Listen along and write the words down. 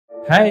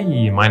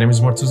Hey, my name is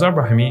Murtaza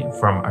Brahimi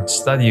from Art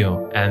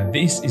Studio, and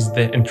this is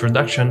the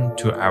introduction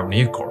to our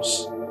new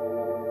course,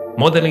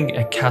 Modeling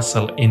a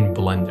Castle in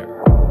Blender.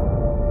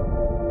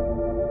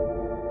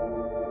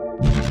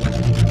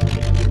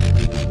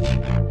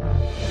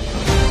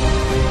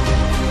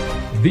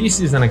 This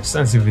is an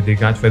extensive video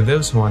guide for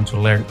those who want to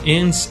learn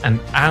ins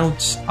and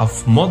outs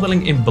of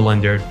modeling in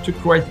Blender to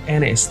create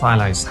any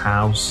stylized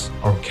house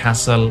or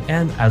castle,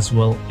 and as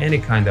well any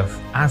kind of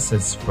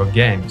assets for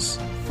games.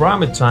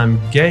 From a time,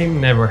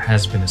 game never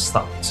has been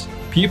stopped.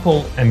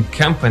 People and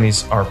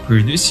companies are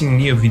producing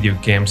new video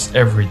games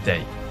every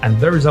day, and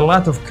there is a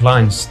lot of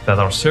clients that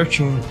are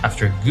searching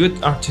after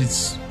good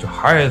artists to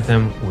hire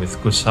them with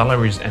good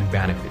salaries and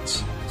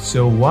benefits.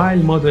 So while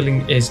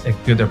modeling is a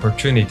good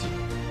opportunity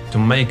to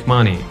make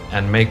money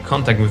and make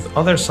contact with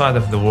other side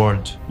of the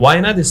world,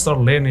 why not start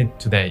learning it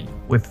today?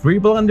 With free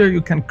Blender,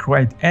 you can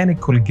create any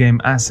cool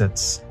game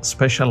assets,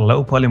 special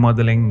low poly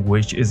modeling,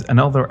 which is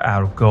another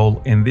our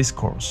goal in this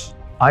course.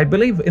 I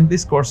believe in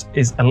this course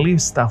is a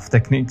list of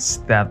techniques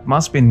that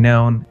must be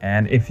known,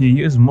 and if you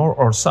use more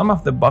or some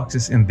of the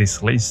boxes in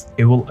this list,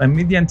 it will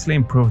immediately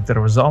improve the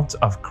results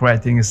of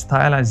creating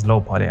stylized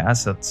low poly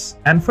assets.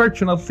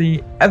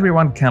 Unfortunately,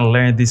 everyone can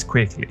learn this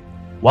quickly.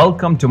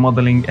 Welcome to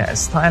Modeling a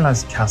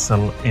Stylized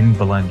Castle in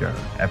Blender,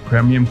 a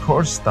premium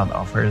course that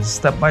offers a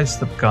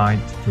step-by-step guide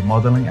to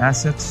modeling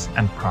assets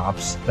and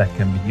props that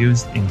can be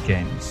used in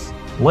games.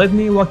 Let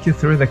me walk you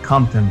through the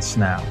contents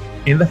now.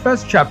 In the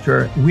first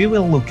chapter, we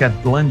will look at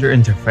Blender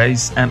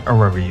interface and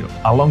overview.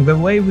 Along the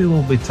way, we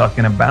will be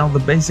talking about the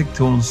basic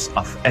tools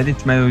of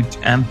edit mode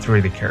and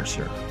 3D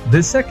cursor.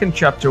 The second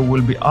chapter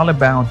will be all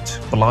about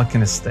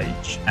blocking a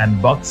stage and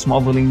box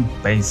modeling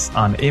based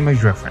on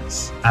image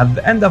reference. At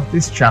the end of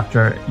this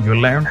chapter, you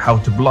learn how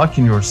to block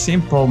in your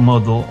simple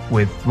model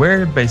with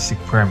very basic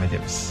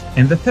primitives.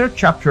 In the third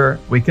chapter,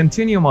 we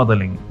continue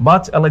modeling,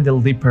 but a little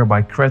deeper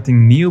by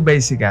creating new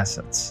basic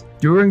assets.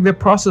 During the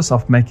process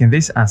of making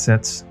these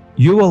assets,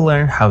 you will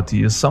learn how to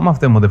use some of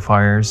the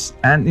modifiers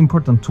and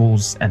important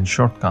tools and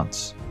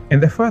shortcuts.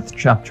 In the fourth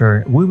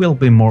chapter, we will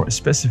be more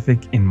specific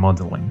in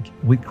modeling.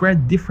 We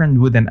create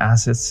different wooden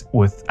assets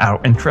with our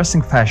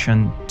interesting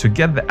fashion to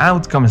get the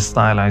outcome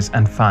stylized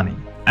and funny.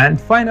 And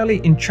finally,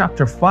 in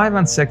chapter 5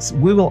 and 6,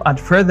 we will add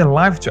further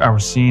life to our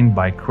scene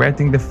by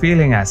creating the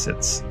feeling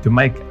assets to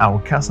make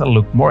our castle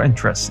look more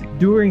interesting.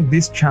 During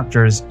these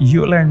chapters,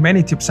 you learn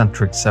many tips and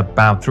tricks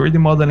about 3D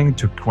modeling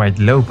to create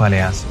low poly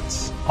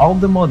assets. All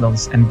the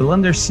models and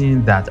Blender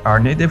scene that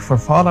are needed for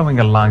following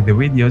along the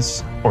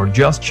videos or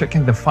just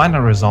checking the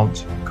final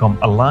result come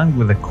along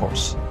with the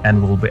course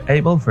and will be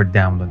able for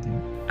downloading.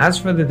 As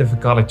for the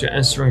difficulty to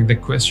answering the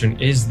question,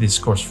 is this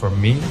course for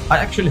me? I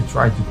actually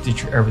try to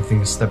teach you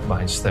everything step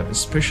by step,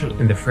 especially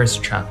in the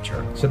first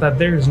chapter, so that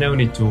there is no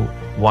need to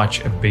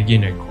watch a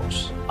beginner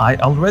course. I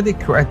already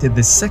created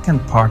the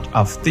second part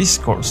of this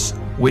course,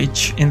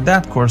 which in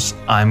that course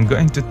I'm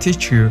going to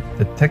teach you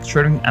the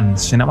texturing and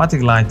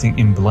cinematic lighting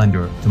in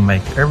Blender to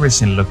make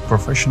everything look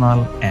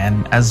professional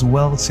and as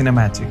well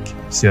cinematic.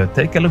 So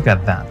take a look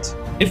at that.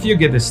 If you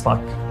get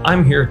stuck,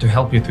 I'm here to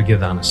help you to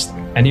get honestly.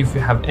 And if you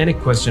have any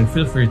question,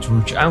 feel free to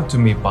reach out to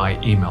me by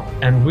email.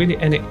 And really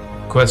any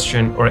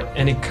question or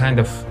any kind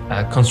of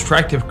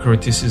constructive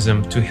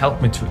criticism to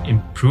help me to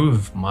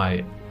improve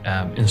my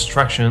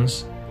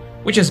instructions,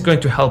 which is going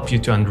to help you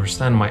to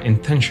understand my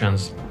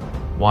intentions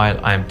while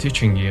I'm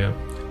teaching you,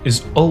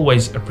 is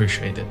always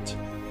appreciated.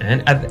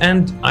 And at the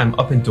end, I'm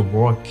open to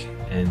work.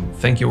 And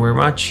thank you very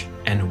much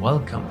and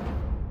welcome.